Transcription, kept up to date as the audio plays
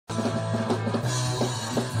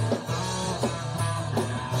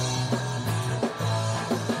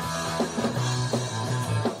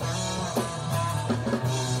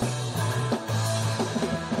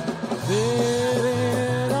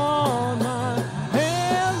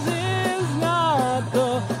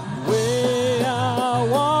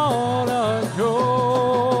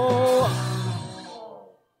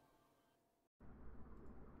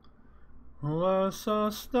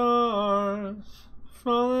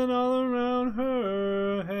falling all around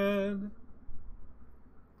her head.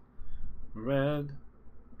 Red,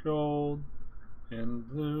 gold, and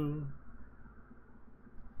blue.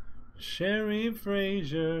 Sherry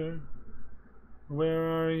Fraser,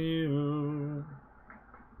 where are you?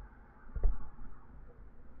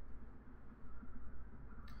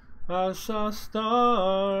 I saw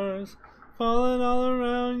stars falling all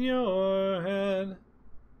around your head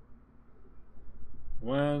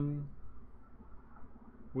when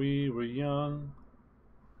we were young.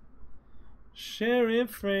 Sherry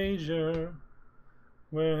Fraser,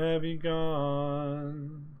 where have you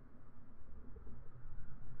gone?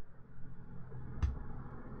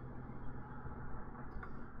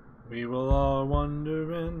 We were all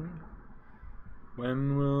wondering,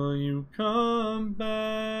 when will you come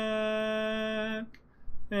back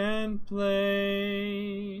and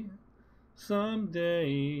play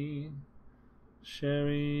someday,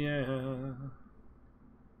 Sherry, yeah.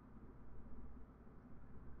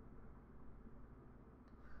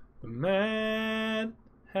 The Mad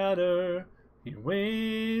Hatter, he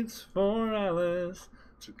waits for Alice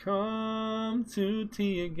to come to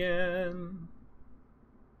tea again.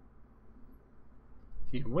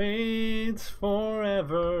 He waits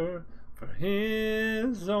forever for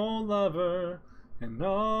his old lover, and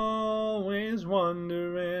always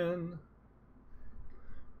wondering,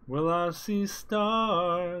 will I see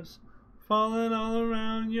stars falling all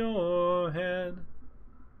around your head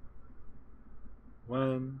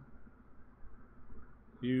when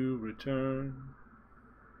you return?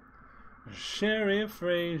 Sherry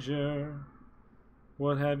Fraser,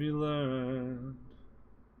 what have you learned?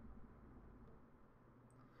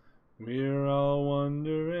 We're all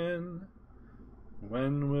wondering,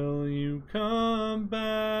 when will you come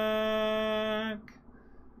back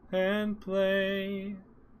and play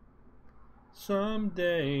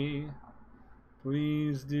someday?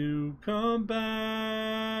 Please do come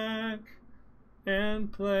back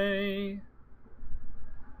and play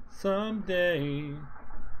someday,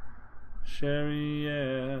 Sherry,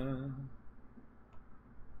 yeah.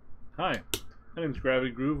 Hi, my name is Gravity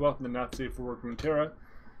Groove. Welcome to Not Safe for Work Runeterra.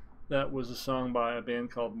 That was a song by a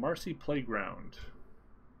band called Marcy Playground.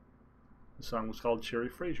 The song was called Sherry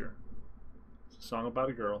Fraser. It's a song about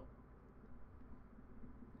a girl,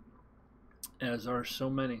 as are so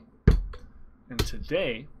many. And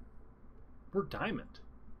today, we're Diamond,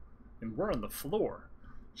 and we're on the floor.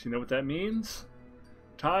 So you know what that means?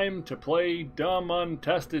 Time to play dumb,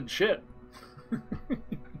 untested shit.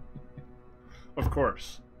 Of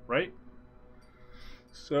course, right?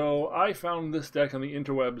 So I found this deck on the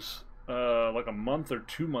interwebs like a month or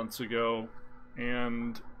 2 months ago,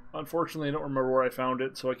 and unfortunately I don't remember where I found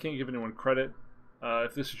it, so I can't give anyone credit.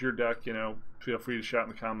 If this is your deck, you know, feel free to shout in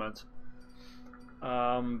the comments.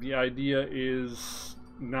 The idea is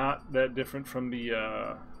not that different from the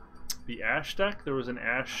Ash deck. There was an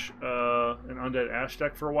Undead Ash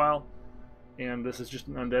deck for a while, and this is just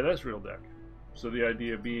an Undead Ezreal deck. So the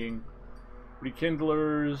idea being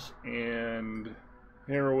Rekindlers and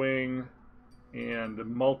Harrowing and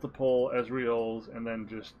multiple Ezreals, and then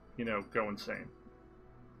just, you know, go insane.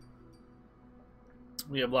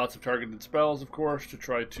 We have lots of targeted spells, of course, to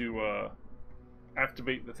try to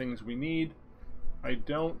activate the things we need. I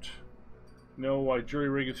don't know why Jury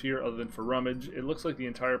Rig is here other than for rummage. It looks like the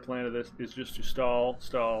entire plan of this is just to stall,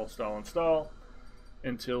 stall, stall, and stall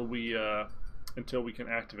until we can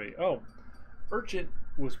activate. Oh, Urchin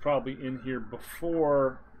was probably in here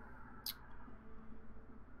before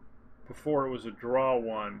it was a draw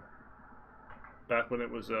one, back when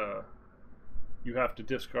it was you have to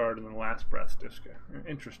discard and then last breath discard.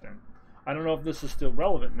 Interesting. I don't know if this is still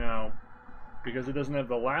relevant now, because it doesn't have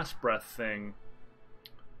the last breath thing,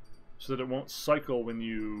 so that it won't cycle when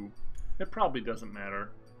you... It probably doesn't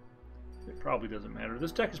matter. It probably doesn't matter.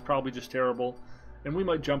 This deck is probably just terrible, and we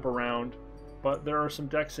might jump around, but there are some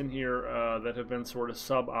decks in here that have been sort of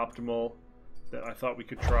suboptimal that I thought we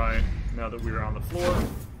could try now that we are on the floor.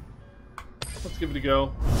 Let's give it a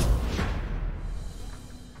go.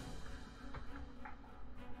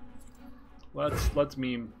 Let's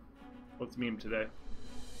meme. Let's meme today.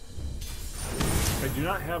 I do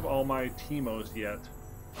not have all my Teemos yet,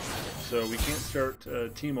 so we can't start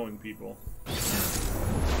Teemoing people.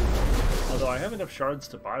 Although I have enough shards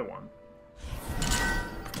to buy one.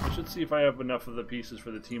 I should see if I have enough of the pieces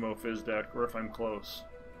for the Teemo Fizz deck, or if I'm close.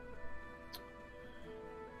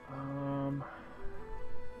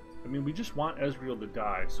 I mean, we just want Ezreal to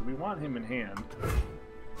die, so we want him in hand.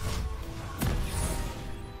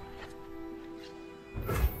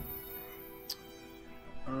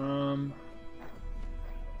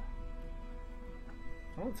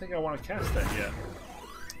 I don't think I want to cast that yet.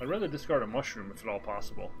 I'd rather discard a mushroom if at all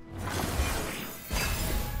possible.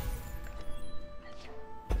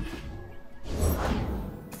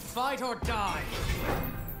 Fight or die.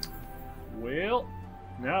 Well,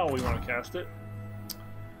 now we want to cast it.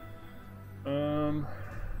 Anything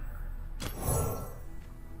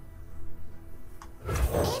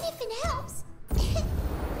helps.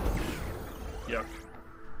 Yuck.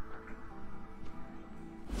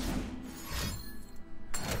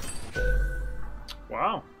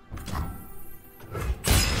 Wow.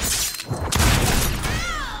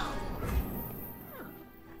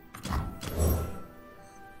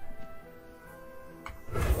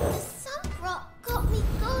 The sun rock got me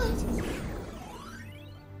good.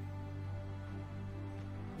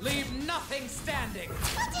 Leave nothing standing.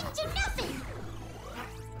 I didn't do nothing.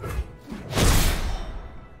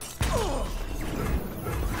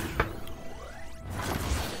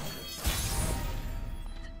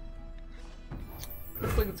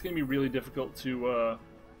 Looks like it's going to be really difficult to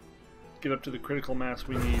get up to the critical mass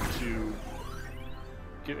we need to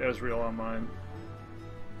get Ezreal online.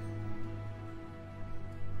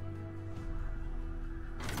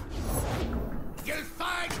 You'll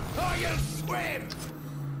fight or you'll swim.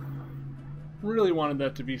 Really wanted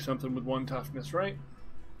that to be something with 1 toughness, right?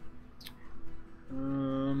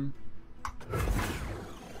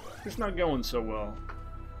 It's not going so well.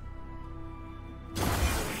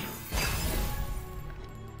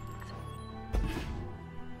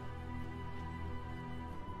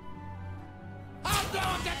 I'll blow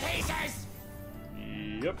them to pieces.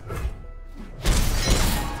 Yep.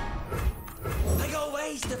 I got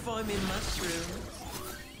ways to find me mushrooms.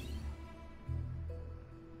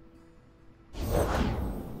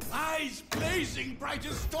 Eyes blazing bright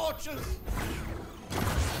as torches.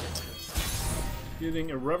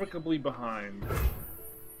 Getting irrevocably behind.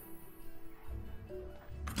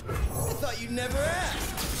 I thought you'd never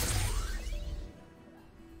ask.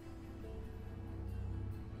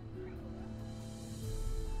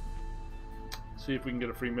 See if we can get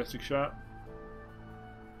a free Mystic shot.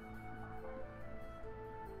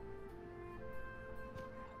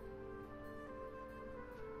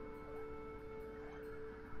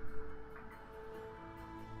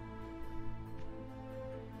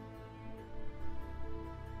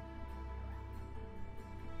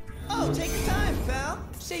 Oh, take your time, pal.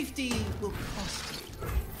 Safety will cost you.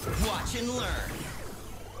 Watch and learn.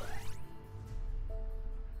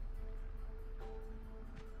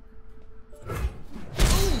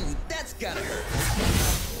 Ooh, that's gotta hurt.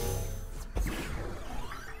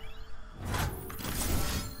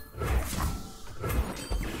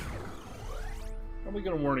 Probably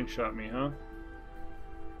gonna warning shot me, huh?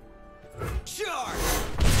 Sure.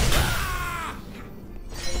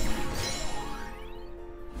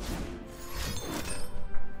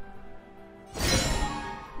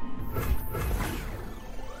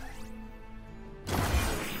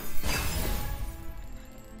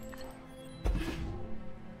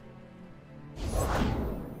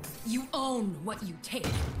 You own what you take.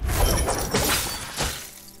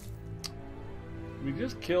 We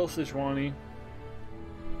just kill Sejuani.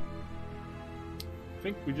 I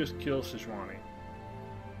think we just kill Sejuani.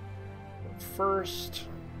 But first,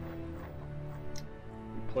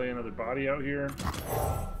 we play another body out here.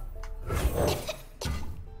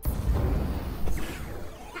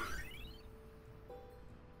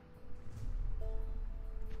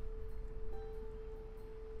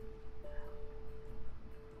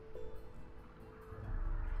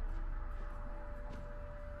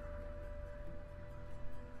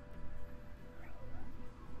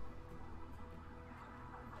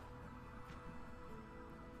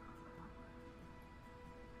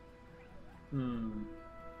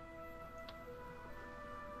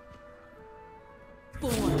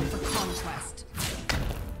 Born for conquest.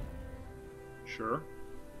 Sure.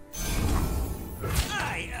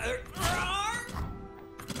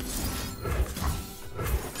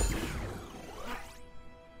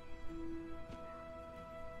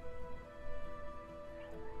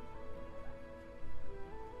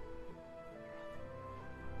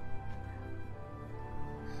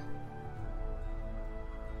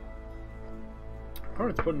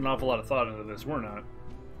 Opponent's putting an awful lot of thought into this. We're not.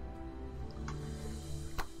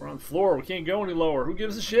 We're on the floor. We can't go any lower. Who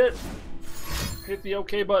gives a shit? Hit the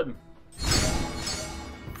OK button.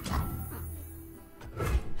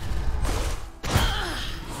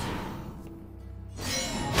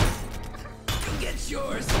 Get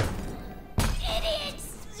yours.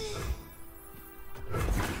 Idiots!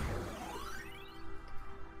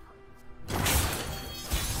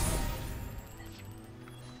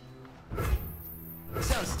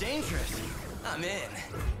 Sounds dangerous. I'm in.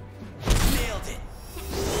 Nailed it.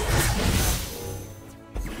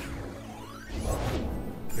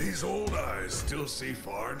 his old eyes still see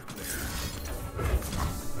far and clear.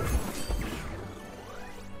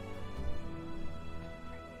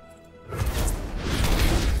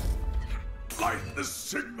 Light the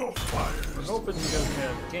signal fires. I'm hoping he doesn't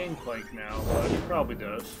have Gangplank now, but he probably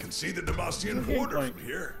does. Can see the Demacian border Gangplank. from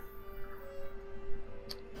here.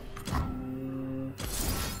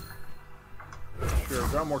 Sure,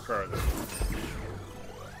 draw more cards.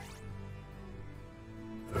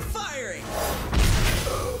 Firing!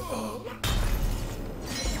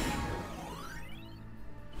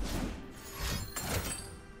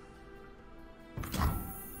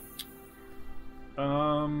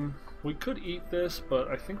 We could eat this, but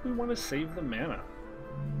I think we want to save the mana.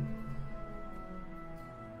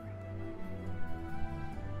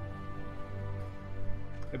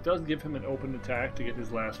 It does give him an open attack to get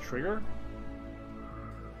his last trigger.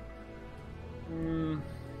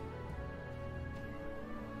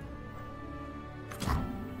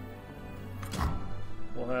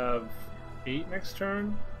 We'll have 8 next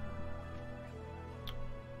turn.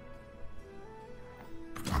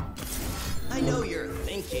 I know you're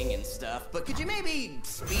thinking and stuff, but could you maybe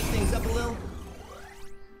speed things up a little?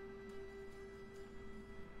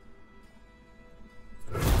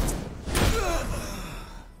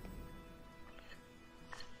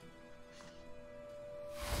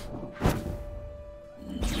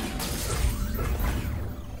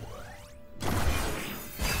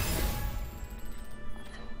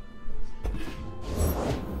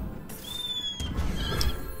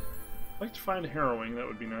 I'd like to find a harrowing, that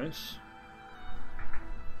would be nice.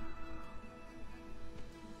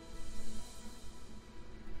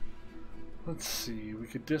 Let's see, we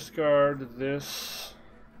could discard this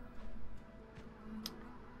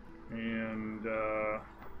and we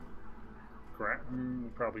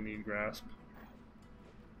probably need grasp.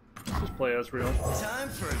 Just play Ezreal. Time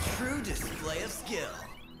for a true display of skill.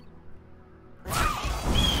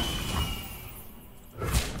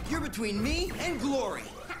 You're between me and glory.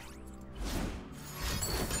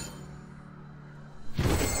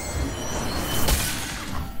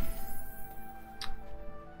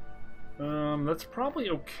 That's probably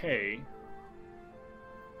okay.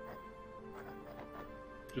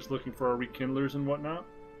 Just looking for our rekindlers and whatnot.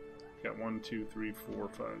 Got 1, 2, 3, 4,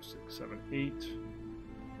 5, 6, 7, 8.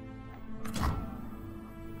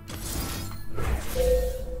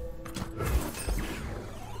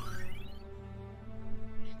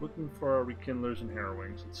 Just looking for our rekindlers and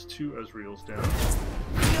harrowings. It's 2 Ezreals down.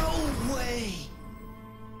 No way!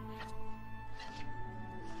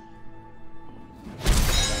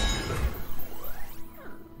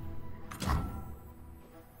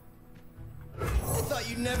 I thought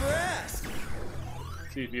you'd never ask.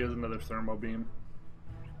 See if he has another thermal beam.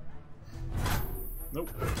 Nope.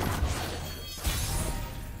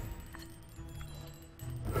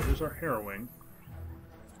 Here's our harrowing.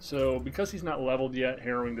 So because he's not leveled yet,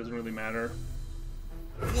 harrowing doesn't really matter.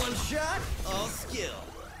 One shot, all skill.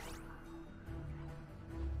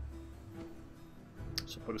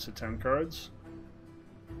 So put us at 10 cards.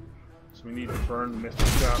 So we need to burn the Mystic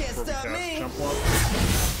Shot Can't before we stop cast me. Jump Up.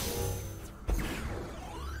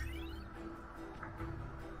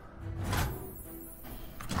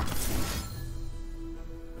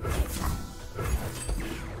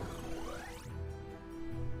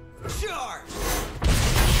 Charge!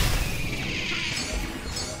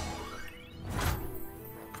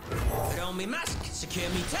 Put on me mask, secure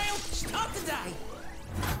me tail, start the day.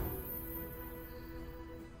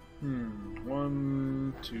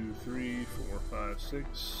 1, 2, 3, 4, 5,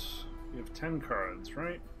 6. We have 10 cards,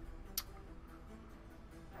 right? So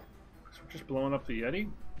we're just blowing up the Yeti.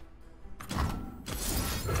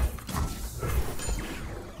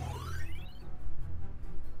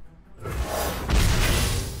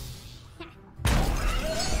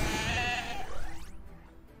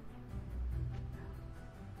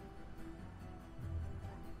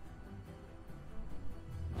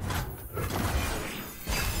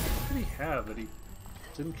 Have that he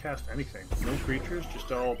didn't cast anything. No creatures,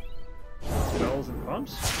 just all spells and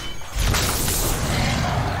pumps.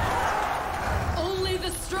 Only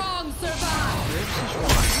the strong survive. This is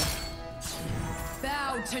one.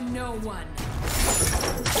 Bow to no one.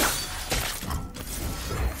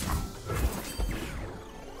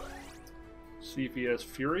 See if he has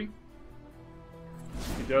Fury.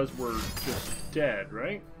 If he does, we're just dead,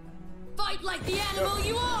 right? Fight like the animal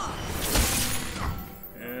you are.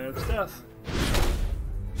 And it's death.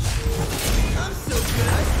 I'm so good,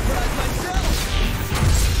 I surprised myself.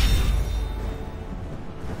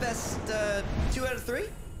 Best, 2 out of 3?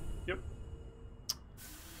 Yep.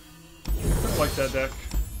 I like that deck.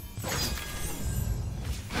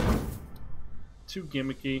 too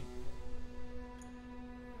gimmicky.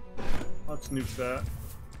 Let's nuke that.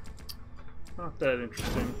 Not that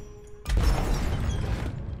interesting.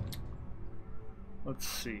 Let's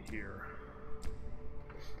see here.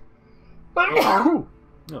 No,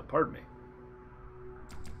 pardon me.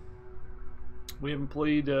 We haven't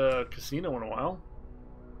played Casino in a while.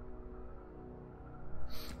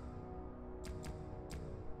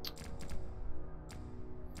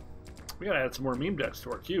 We gotta add some more meme decks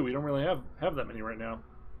to our queue. We don't really have that many right now.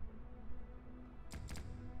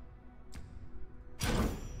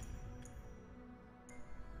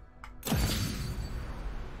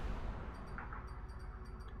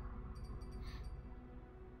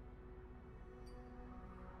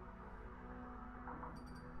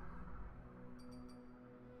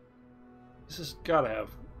 This has gotta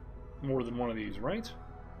have more than one of these, right?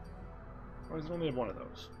 Why does it only have one of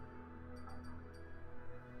those?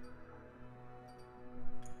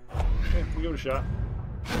 Okay, we give it a shot.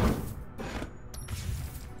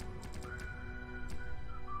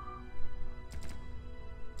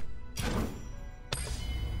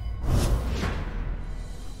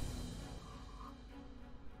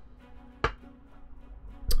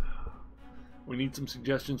 We need some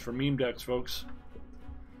suggestions for meme decks, folks.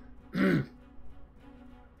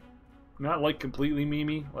 Not like completely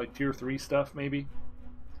memey, like tier 3 stuff maybe.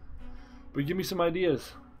 But give me some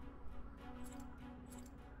ideas.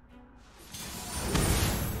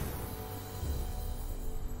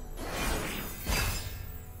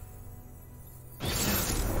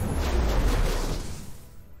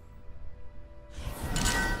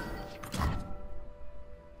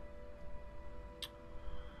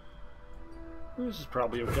 This is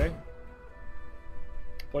probably okay.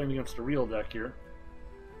 Playing against a real deck here.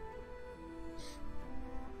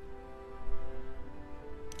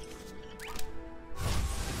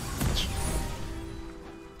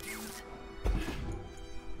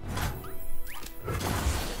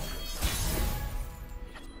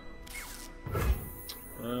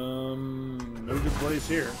 No good plays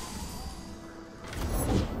here.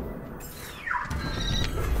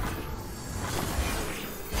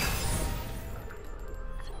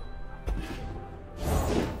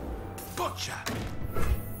 Gotcha.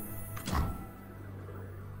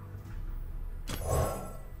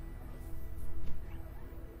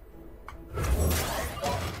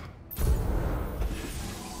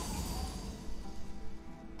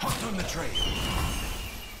 Hot on the trail.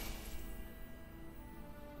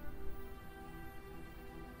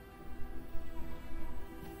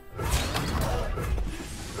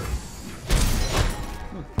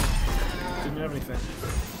 Didn't have anything.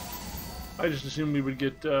 I just assumed we would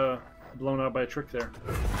get blown out by a trick there.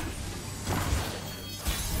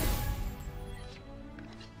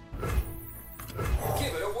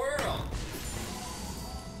 Give it a whirl.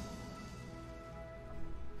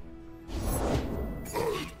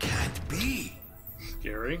 It can't be.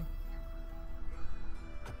 Scary.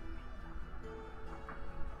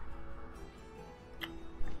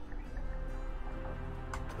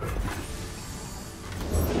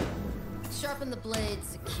 Sharpen the blade,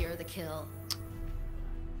 secure the kill.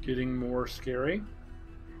 Getting more scary.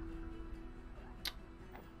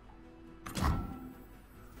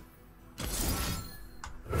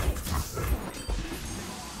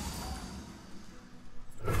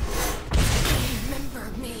 Remember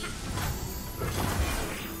me.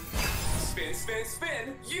 Spin, spin,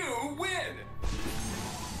 spin. You win.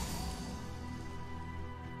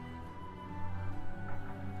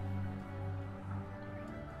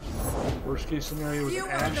 Worst case scenario with You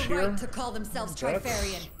an earn Ash the here. right to call themselves That's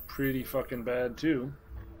Trifarian. pretty fucking bad too.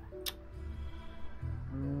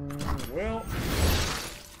 Well,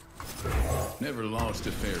 Never lost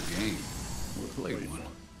a fair game. Or played one.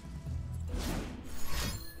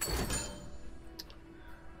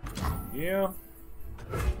 yeah.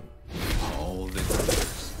 All the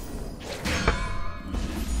others.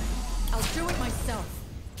 I'll do it myself.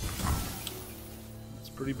 It's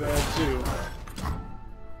pretty bad too.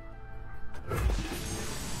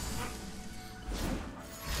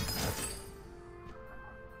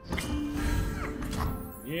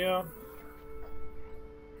 Yeah.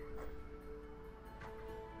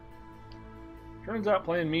 Turns out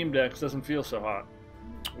playing meme decks doesn't feel so hot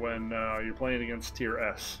when you're playing against tier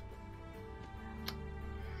S.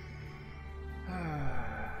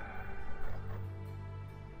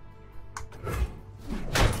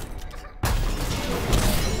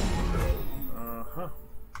 Uh-huh.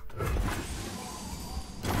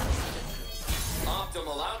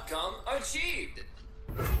 Optimal outcome achieved.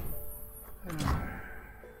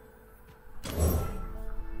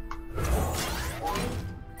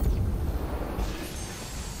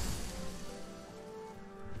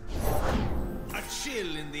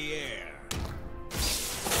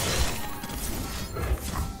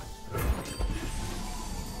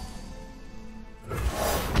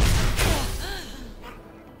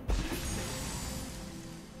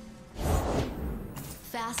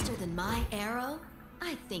 than my arrow?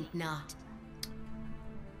 I think not.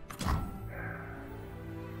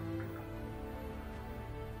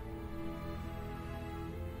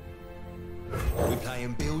 We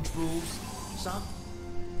playing bilge rules, son?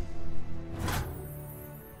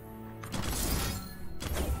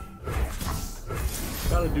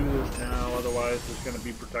 Gotta do this now, otherwise there's gonna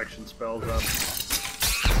be protection spells up.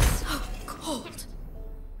 So cold.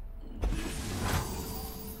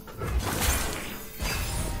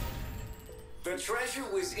 The treasure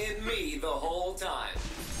was in me the whole time.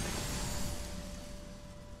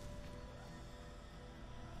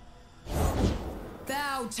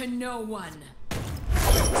 Bow to no one.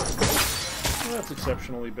 Well, that's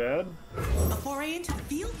exceptionally bad. A foray into the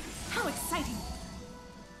field? How exciting!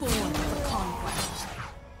 Born for conquest.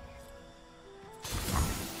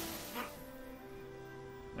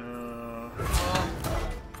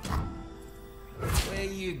 Where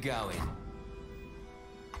you going?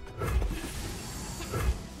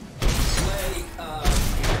 Play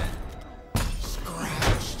again.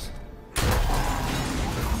 Scratched.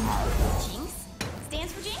 Jinx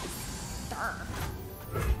stands for Jinx. Durr.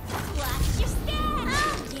 Watch your step.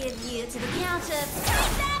 I'll give you to the count of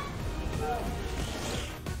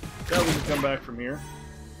 3. Yeah, we can come back from here.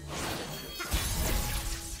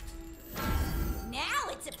 Now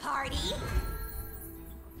it's a party.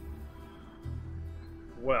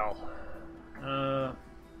 Well,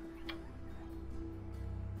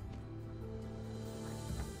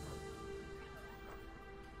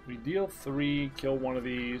 we deal 3, kill one of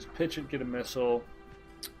these, pitch it, get a missile.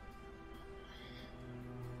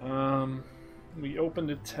 We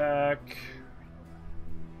opened attack.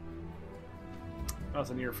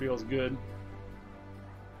 Nothing here feels good.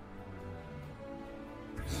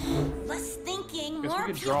 Less thinking, Guess more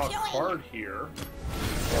we could draw a pew-pewing. card here.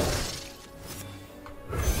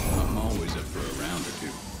 I'm always up for a round or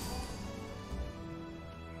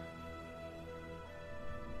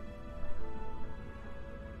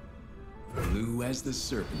two. Blue as the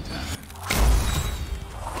serpentine.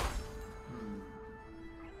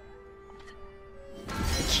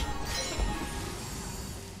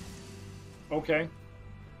 Okay.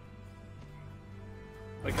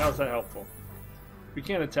 Like, how's that helpful? We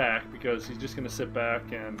can't attack because he's just going to sit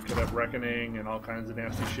back and could have Reckoning and all kinds of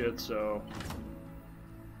nasty shit, so...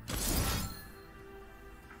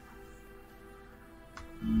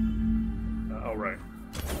 oh, right.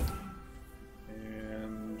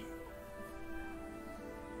 And...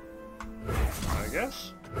 I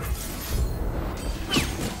guess?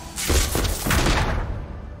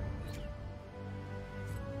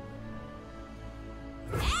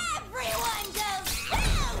 Everyone goes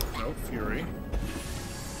boom! No Fury.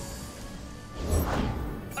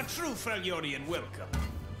 A true Freljordian welcome.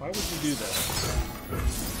 Why would you do that?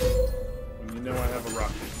 When you know I have a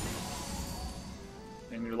rocket.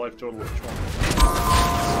 And your life total is 20.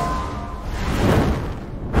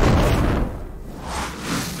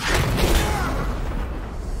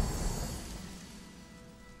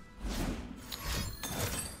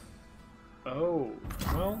 Oh,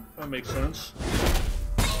 well, that makes sense.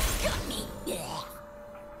 Got me. Yeah.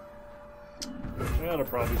 That'll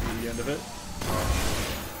probably be the end of it.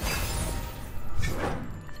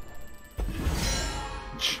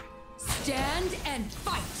 Stand and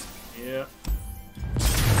fight. Yeah.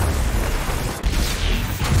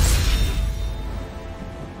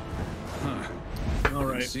 Huh. All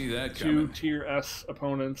right. See that 2 coming. tier S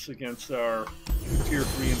opponents against our tier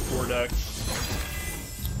 3 and 4 decks.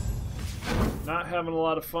 Not having a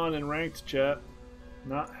lot of fun in ranked, chat.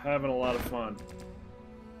 Not having a lot of fun.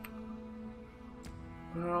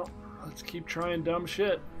 Well, let's keep trying dumb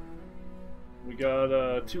shit. We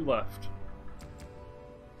got 2 left.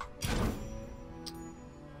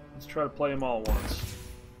 Let's try to play them all once.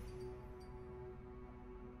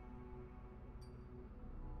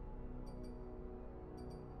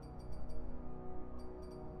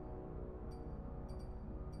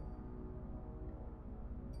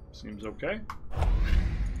 Seems okay.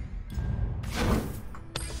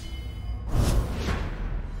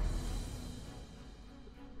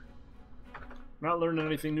 Not learning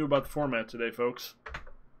anything new about the format today, folks.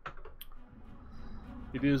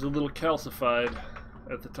 It is a little calcified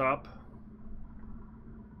at the top.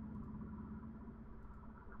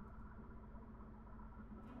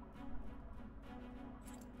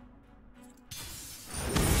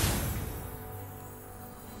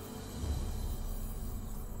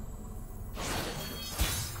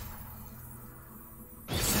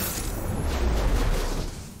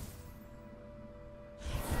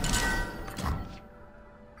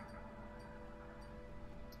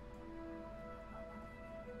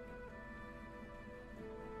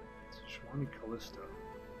 Monte Callisto.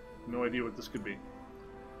 No idea what this could be.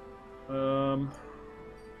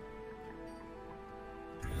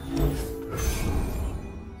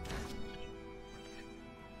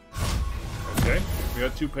 Okay, we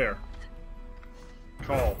got 2 pair.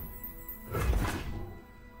 Call.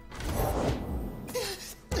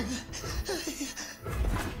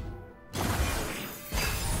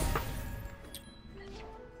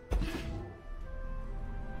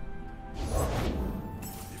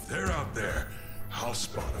 If they're out there, I'll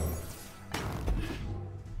spot them.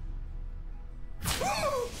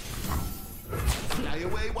 Fly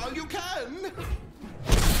away while you can!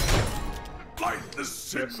 Light the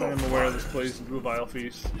signal. Yes, I am aware this plays into a vile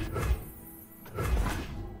feast.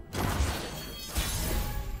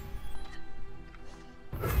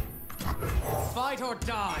 Fight or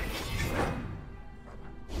die.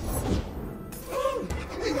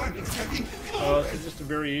 This is just a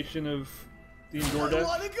variation of the indoor deck. I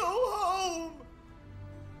want to go home!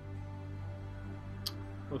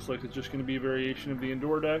 Looks like it's just going to be a variation of the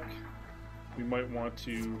indoor deck. We might want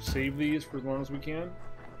to save these for as long as we can,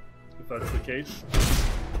 if that's the case.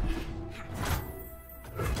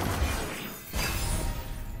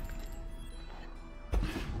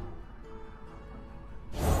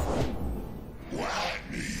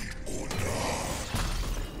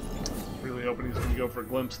 Really hoping he's going to go for a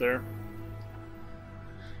glimpse there.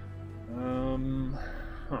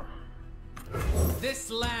 Huh. This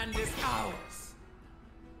land is ours.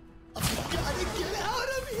 Gotta get out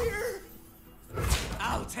of here!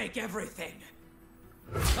 I'll take everything.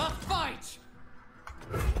 A fight!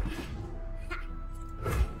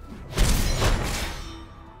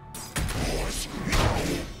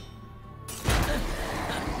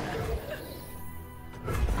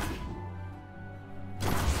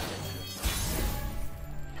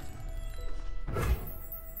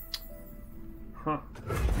 Huh.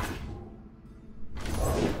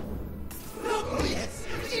 Yes!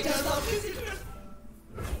 It has our visitor!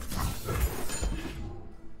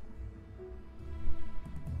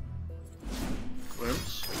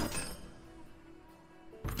 Glimpse.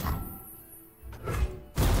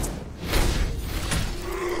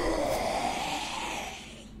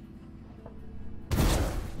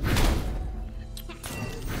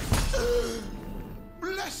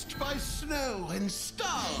 Blessed by snow and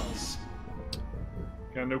stars!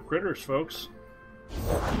 Got no critters, folks.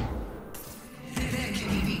 There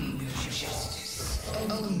can be no justice,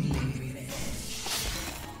 only revenge.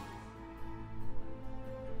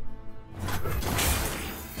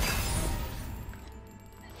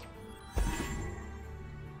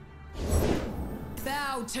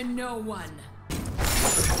 Bow to no one.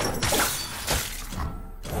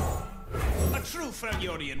 A true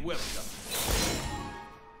Fragorian welcome.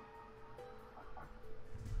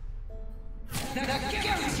 The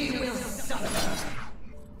guilty will suffer.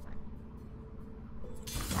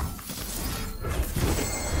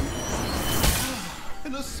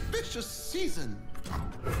 An auspicious season!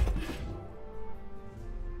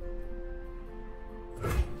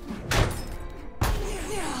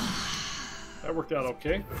 That worked out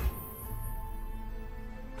okay.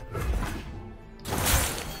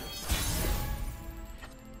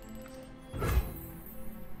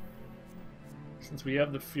 Since we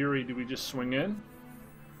have the Fury, do we just swing in?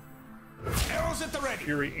 Arrows at the ready.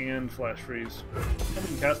 Fury and Flash Freeze. I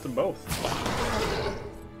can cast them both.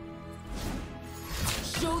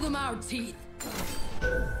 Show them our teeth.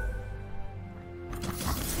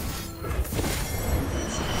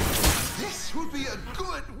 This will be a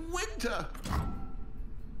good winter!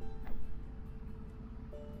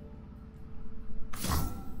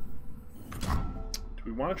 Do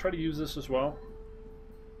we want to try to use this as well?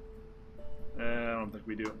 I don't think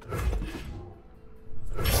we do.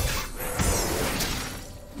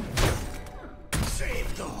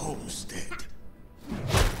 Save the homestead.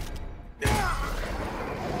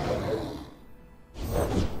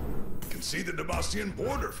 Can see the Demacian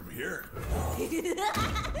border from here.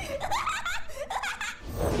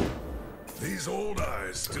 These old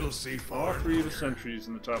eyes still see All far. 3 of the sentries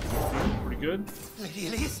in the top 15. Pretty good. Lady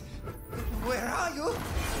Elise, where are you?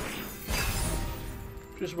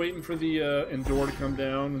 Just waiting for the Endor to come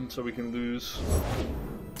down and so we can lose.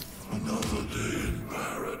 Another day in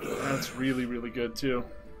paradise. That's really, really good too.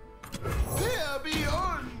 There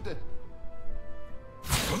beyond!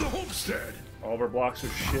 For the homestead. All of our blocks are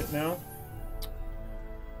shit now.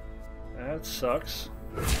 That sucks.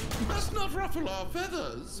 Must not ruffle our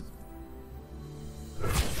feathers!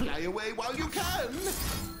 Fly away while you can!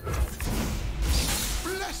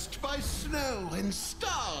 Blessed by snow and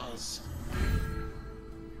stars!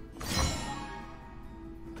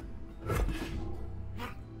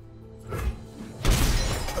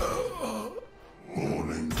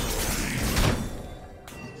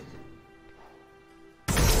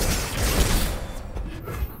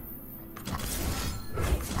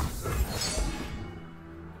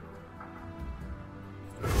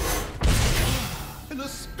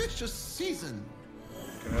 auspicious season.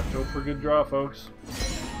 Gonna have to hope for a good draw, folks.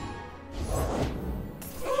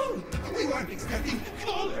 We weren't expecting And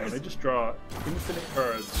flawless. they just draw infinite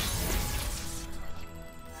cards.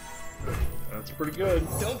 That's pretty good.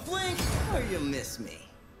 Don't blink or you'll miss me.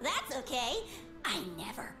 That's okay. I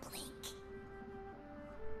never blink.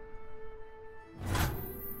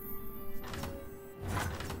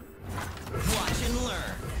 Watch and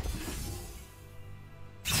learn.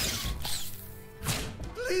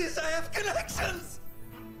 Please, I have connections.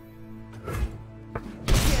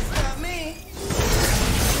 Can't stop me.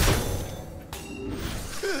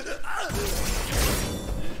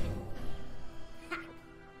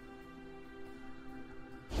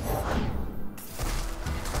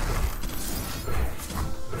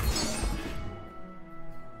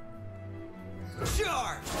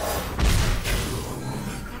 Charge!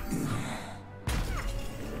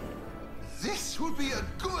 This will be a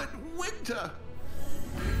good winter.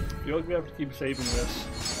 I feel like we have to keep saving this.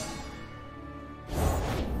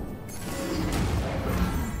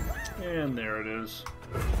 And there it is.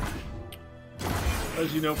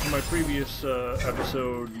 As you know from my previous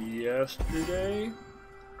episode yesterday,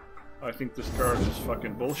 I think this card is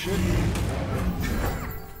fucking bullshit.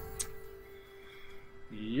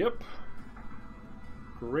 Yep.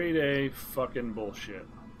 Grade A fucking bullshit.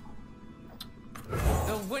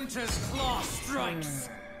 The winter's claw strikes.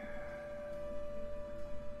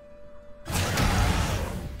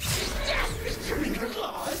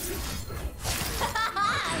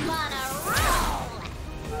 I'm on a roll!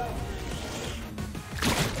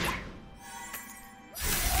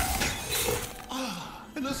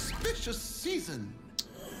 An auspicious season.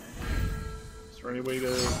 Is there any way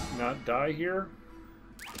to not die here?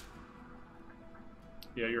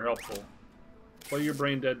 Yeah, you're helpful. Play your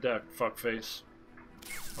brain dead deck, fuckface.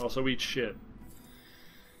 Also eat shit.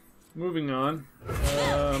 Moving on.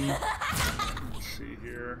 Let's see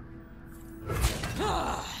here.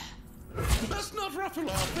 Let's not ruffle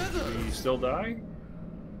our feathers. We still die?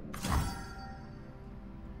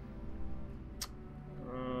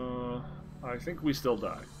 I think we still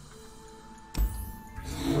die.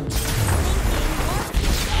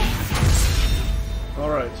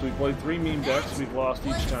 Alright, so we played 3 meme decks. We've lost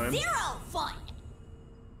each time. Zero fun!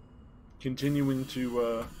 Continuing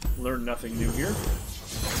to learn nothing new here.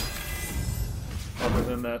 Other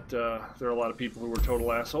than that, there are a lot of people who are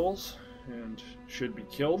total assholes and should be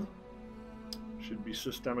killed. Should be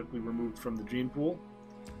systemically removed from the gene pool.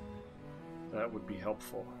 That would be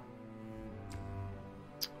helpful.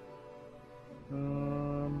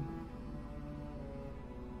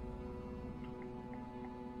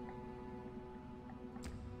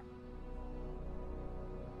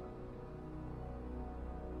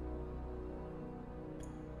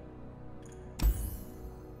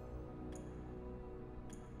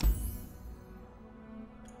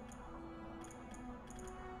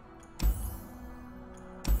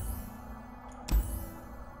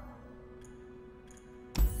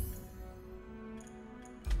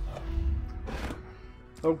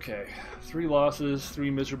 Okay, 3 losses,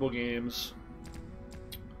 3 miserable games.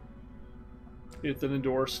 If and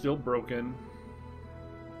Endor still broken.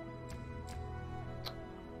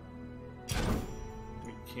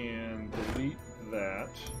 We can delete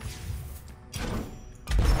that.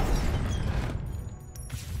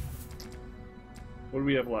 What do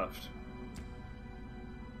we have left?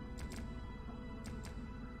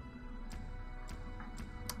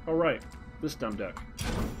 All right, this dumb deck.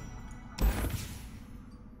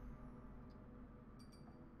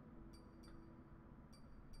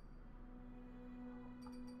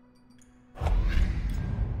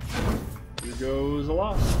 Here goes a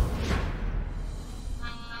loss.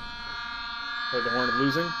 Play the Horn of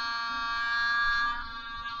Losing.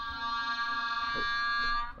 Oh,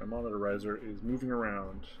 my monitorizer is moving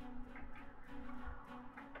around.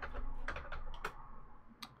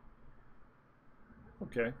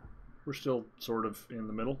 Okay, we're still sort of in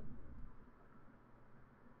the middle.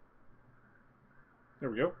 There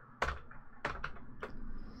we go.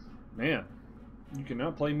 Man, you can now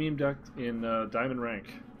play meme deck in Diamond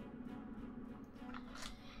rank.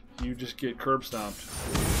 You just get curb stomped.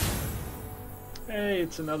 Hey,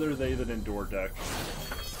 it's another They That Endure deck.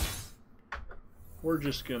 We're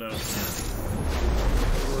just gonna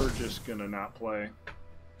not play.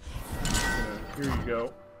 Here you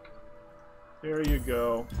go. There you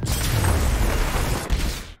go.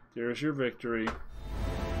 There's your victory.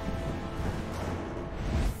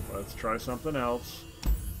 Let's try something else.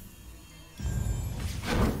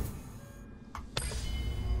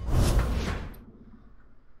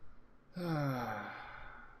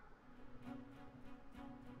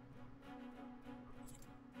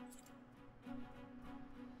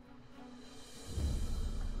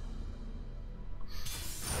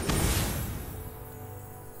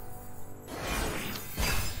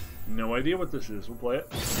 No idea what this is. We'll play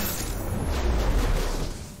it.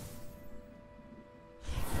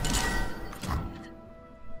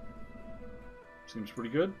 Seems pretty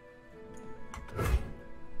good.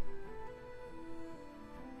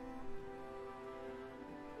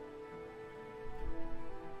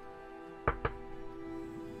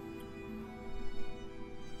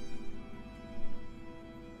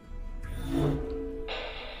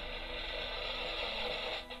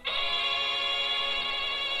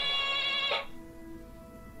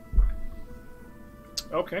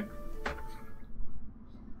 Okay.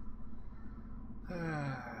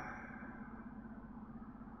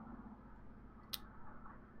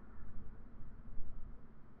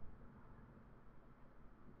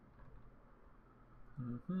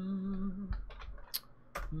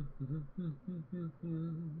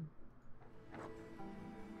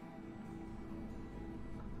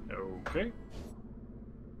 Okay.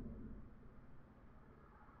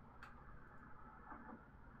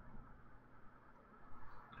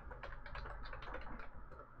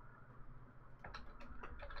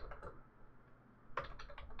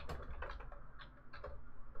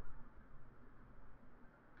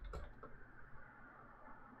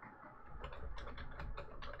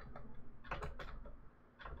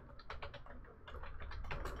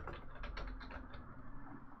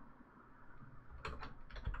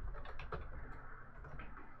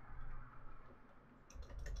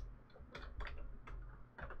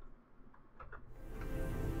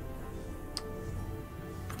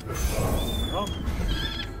 Oh.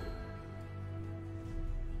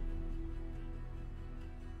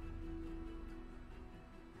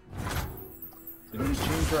 Didn't we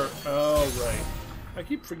change our... Oh, right. I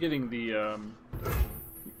keep forgetting the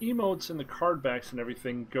emotes and the card backs and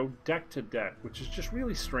everything go deck to deck, which is just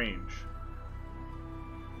really strange.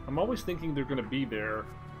 I'm always thinking they're going to be there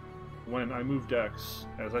when I move decks,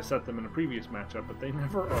 as I set them in a previous matchup, but they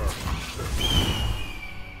never are.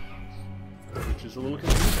 Which is a little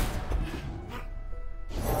confusing.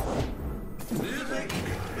 Music,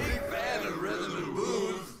 big fan of rhythm and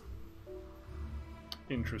blues.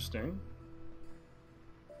 Interesting.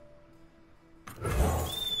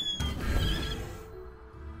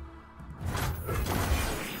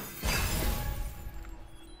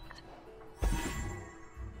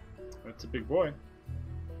 That's a big boy.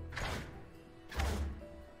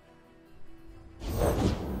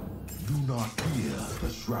 Do not fear the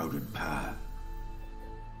shrouded path.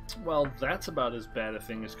 Well, that's about as bad a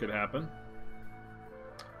thing as could happen.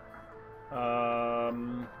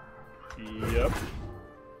 Yep.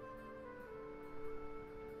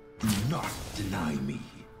 Do not deny me.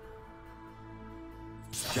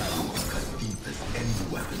 Shadows cut deep as any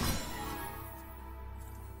weapon.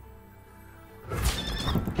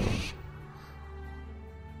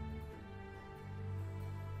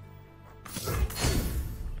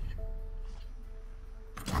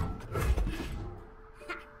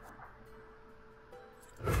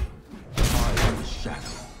 I am the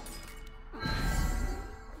shadow.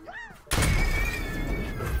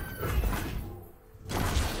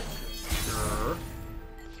 Sure.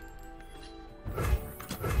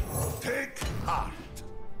 Take heart.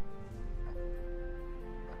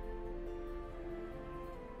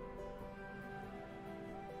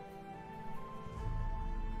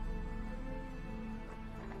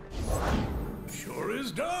 Sure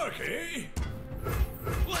is dark, eh?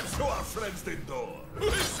 Let's show our friends the door. We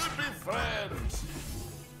should be friends.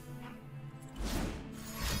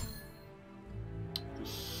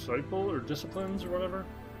 Disciple or disciplines or whatever?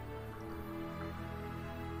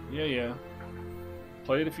 Yeah.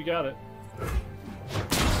 Play it if you got it.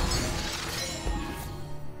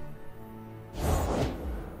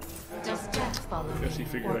 Does death follow Guess he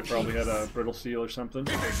figured I probably had a brittle seal or something.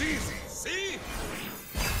 It is easy, see?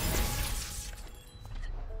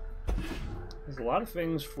 There's a lot of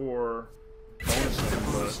things for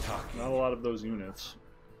bonusing, but not a lot of those units.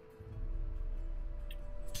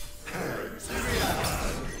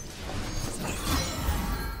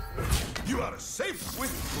 You are safe with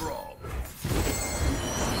Thrall.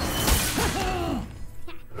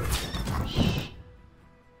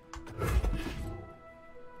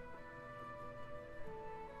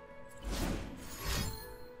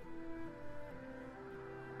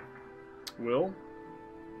 Will?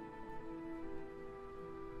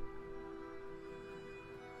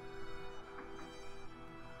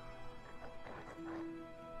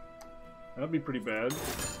 That'd be pretty bad.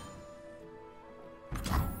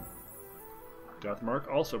 Deathmark,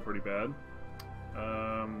 also pretty bad.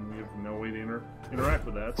 We have no way to interact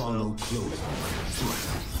with that, Follow so... close.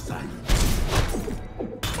 Silence.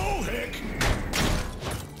 Oh, heck!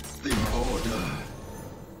 The order.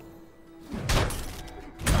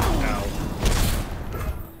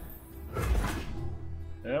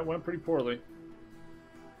 went pretty poorly.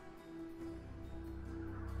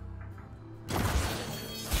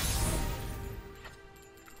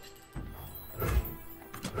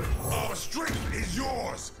 Our strength is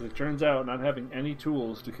yours! It turns out not having any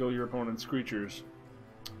tools to kill your opponent's creatures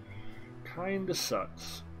kinda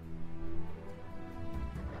sucks.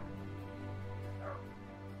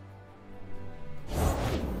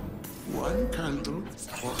 One candle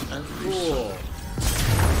for every Cool.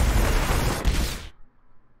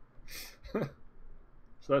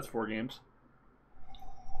 So that's 4 games.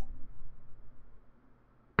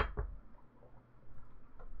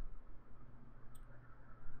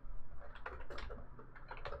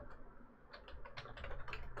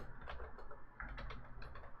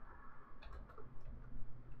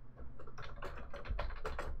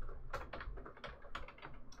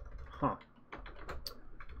 Huh.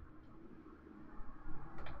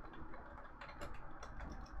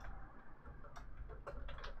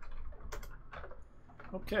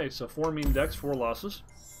 Okay, so 4 mean decks, 4 losses.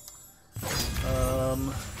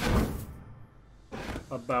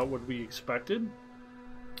 About what we expected.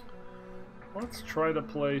 Let's try to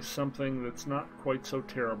play something that's not quite so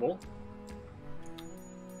terrible.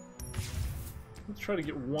 Let's try to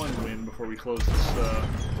get 1 win before we close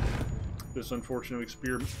this unfortunate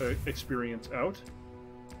experience out.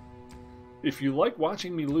 If you like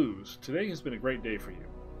watching me lose, today has been a great day for you.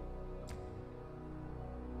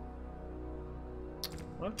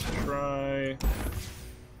 Let's try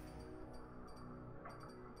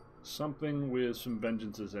something with some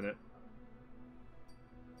vengeances in it.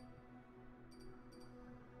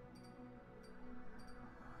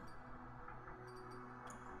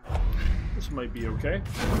 This might be okay.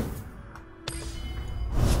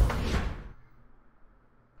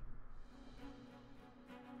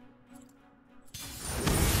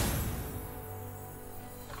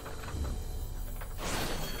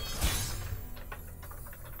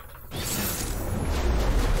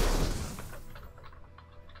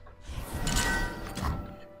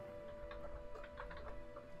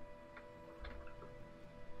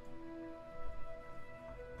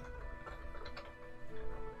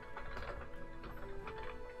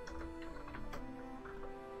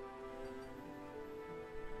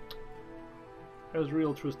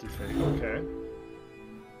 Real Twisted Fate, okay.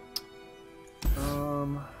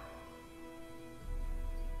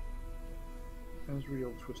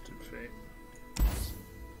 Real Twisted Fate.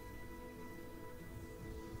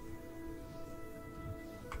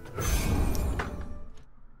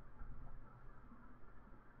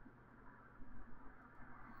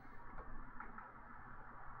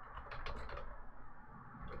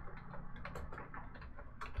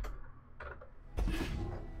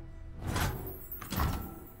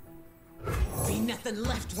 Nothing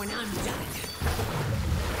left when I'm done.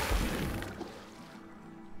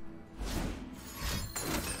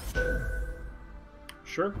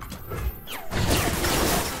 Sure.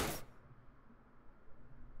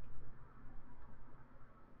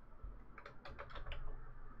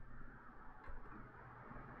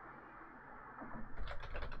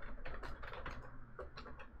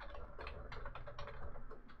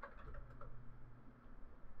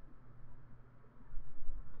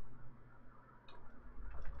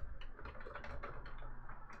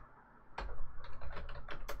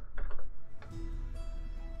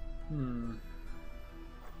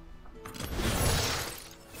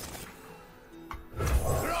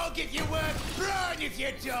 Frog if you work, burn if you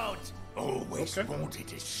don't! Always wanted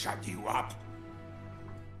to shut you up.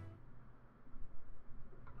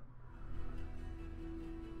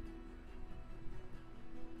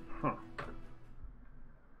 Huh.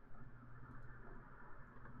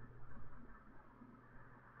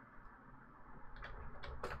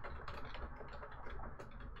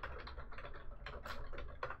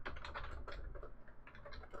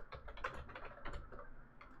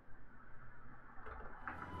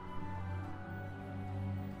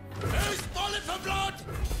 Who's falling for blood?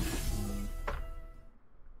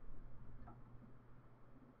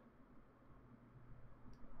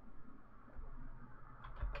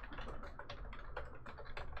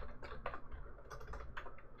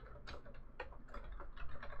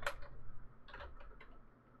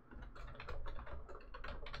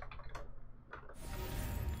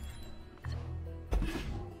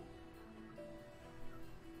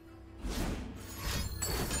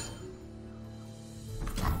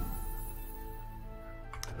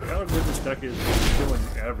 How good this deck is killing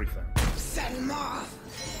everything. Set him off!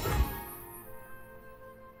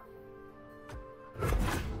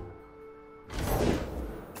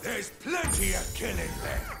 There's plenty of killing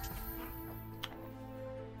left.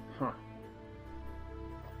 Huh.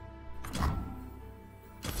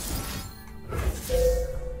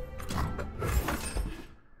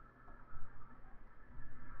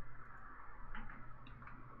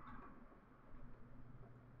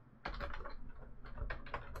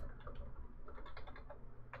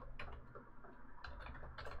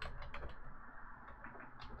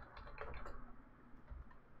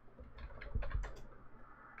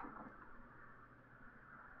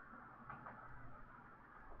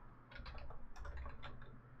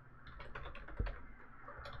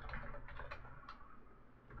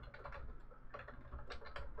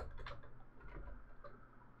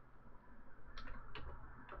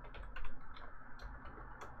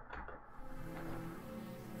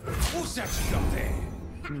 set you up there.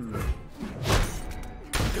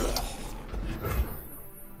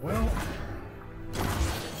 Well,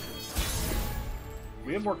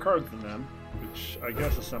 we have more cards than them, which I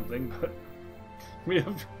guess is something, but we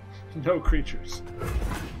have no creatures,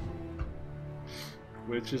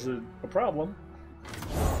 which is a problem.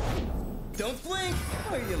 Don't blink,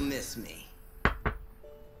 or you'll miss me.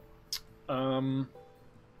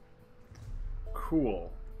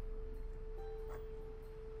 Cool.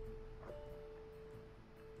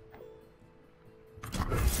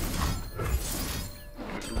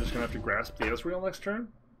 We're just gonna have to grasp the Ezreal next turn?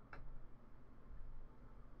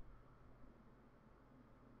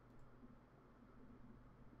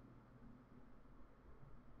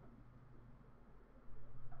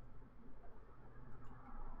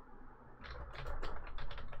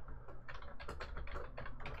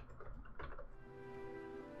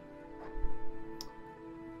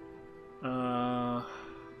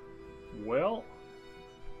 Well...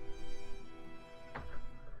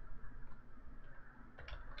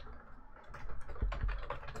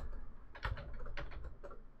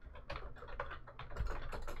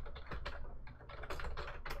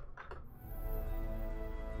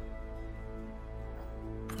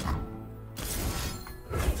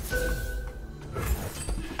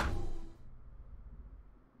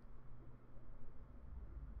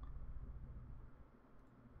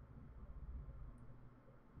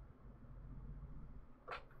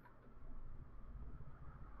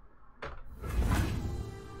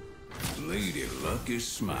 Lady Luck is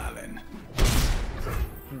smiling.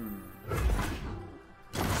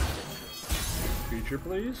 Creature,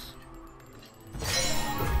 please.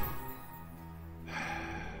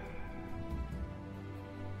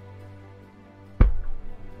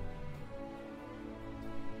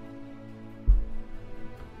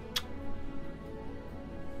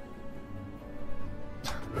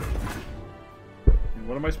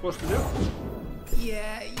 What am I supposed to do?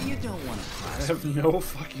 Yeah, you don't want to cross. I have no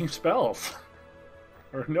fucking spells.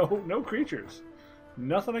 Or no creatures.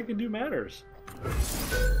 Nothing I can do matters.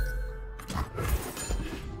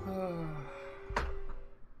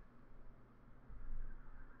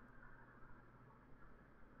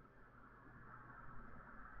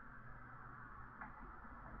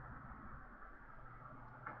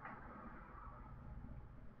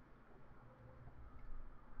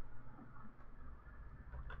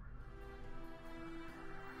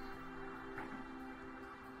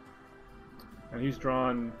 And he's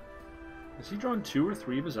drawn... Has he drawn 2 or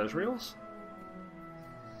 3 of his Ezreals?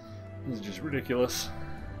 This is just ridiculous.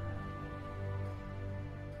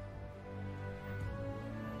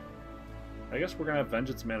 I guess we're gonna have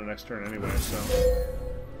Vengeance mana next turn anyway, so...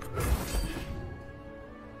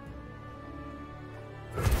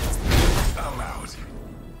 I'm out.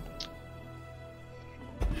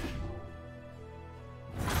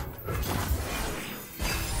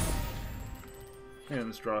 Man,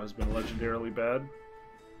 this draw has been legendarily bad.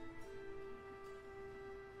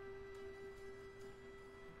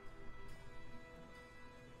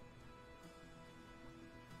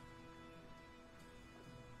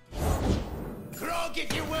 Grog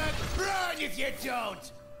if you work, run if you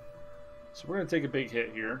don't! So we're going to take a big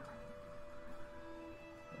hit here.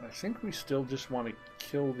 I think we still just want to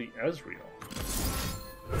kill the Ezreal.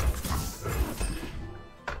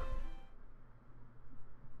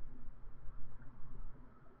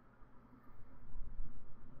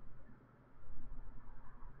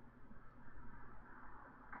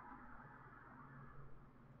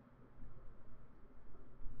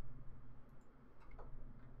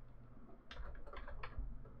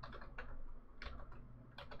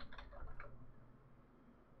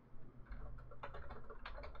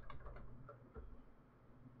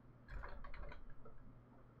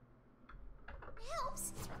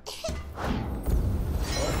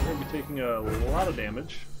 We're going to be taking a lot of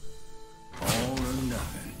damage. All or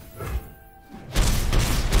nothing.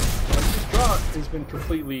 This draw has been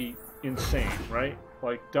completely insane, right?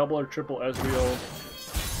 Like double or triple Ezreal,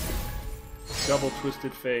 double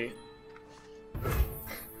Twisted Fate.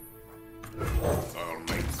 I'll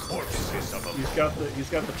make corpses of them. He's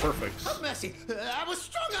got the perfects. Oh, mercy! I was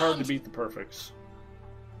strong. It's hard to beat the perfects.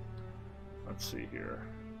 Let's see here.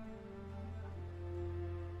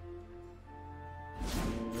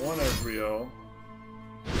 1 Ezreal,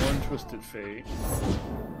 1 Twisted Fate.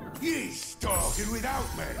 He's talking without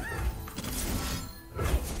me.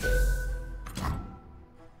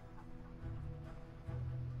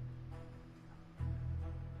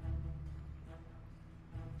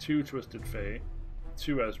 Two Twisted Fate,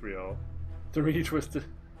 2 Ezreal, 3 Twisted.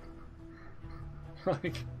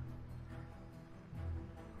 Like,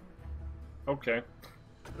 okay.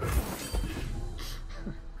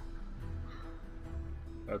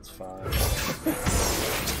 That's fine.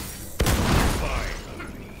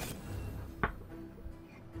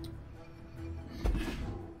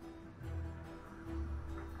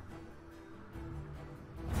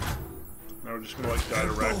 Now we're just gonna like die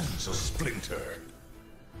direct. Bones are splintered.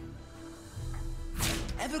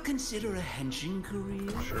 Ever consider a henching career?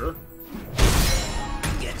 Sure.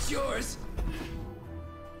 It's yours.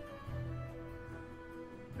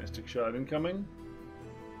 Mystic shot incoming.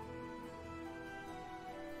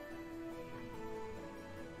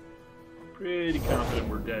 Pretty confident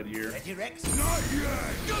we're dead here. Ready, Rex? Not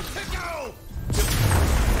yet! Good to go!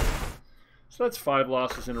 So that's 5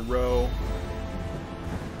 losses in a row.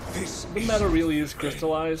 This The meta really is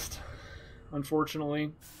crystallized,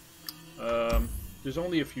 unfortunately. There's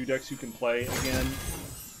only a few decks you can play again.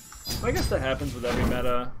 I guess that happens with every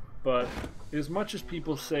meta, but as much as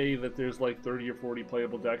people say that there's like 30 or 40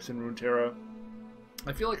 playable decks in Runeterra,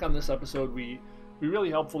 I feel like on this episode we really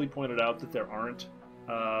helpfully pointed out that there aren't.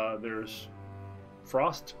 There's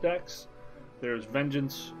Frost decks, there's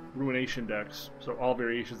Vengeance, Ruination decks, so all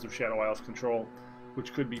variations of Shadow Isles control,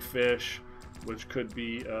 which could be Fish, which could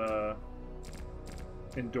be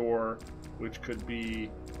Endure, which could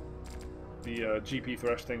be the GP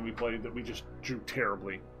Thresh thing we played that we just drew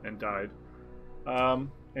terribly and died.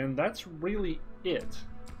 And that's really it.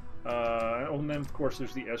 And then, of course,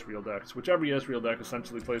 there's the Ezreal decks, which every Ezreal deck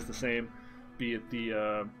essentially plays the same, be it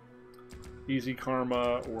the Easy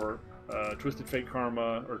Karma or Twisted Fate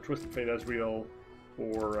Karma or Twisted Fate Ezreal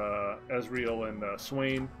or Ezreal and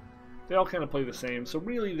Swain. They all kind of play the same. So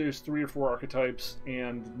really there's 3 or 4 archetypes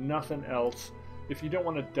and nothing else. If you don't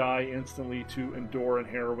want to die instantly to Endure and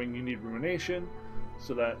Harrowing, you need Ruination.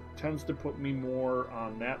 So that tends to put me more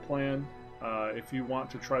on that plan. If you want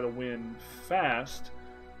to try to win fast,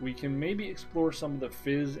 we can maybe explore some of the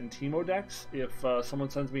Fizz and Teemo decks. If someone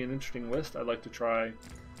sends me an interesting list, I'd like to try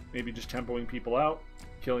maybe just tempoing people out,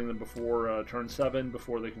 killing them before turn 7,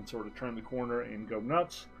 before they can sort of turn the corner and go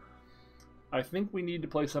nuts. I think we need to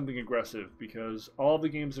play something aggressive because all the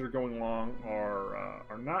games that are going long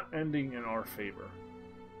are not ending in our favor.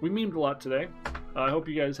 We memed a lot today. I hope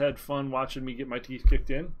you guys had fun watching me get my teeth kicked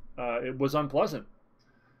in. It was unpleasant,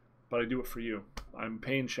 but I do it for you. I'm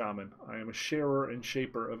Pain Shaman. I am a sharer and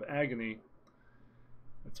shaper of agony.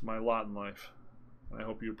 It's my lot in life, and I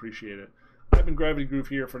hope you appreciate it. I've been Gravity Groove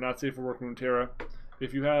here for Not Safe for Work Runeterra.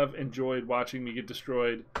 If you have enjoyed watching me get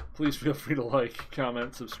destroyed, please feel free to like,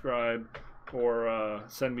 comment, subscribe, or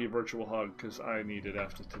send me a virtual hug, because I need it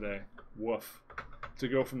after today. Woof. To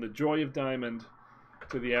go from the joy of Diamond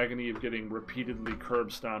to the agony of getting repeatedly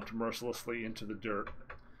curb stomped mercilessly into the dirt.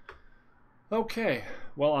 Okay,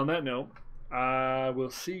 well, on that note, I will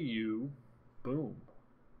see you, boom,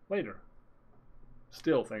 later.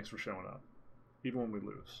 Still, thanks for showing up, even when we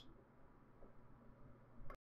lose.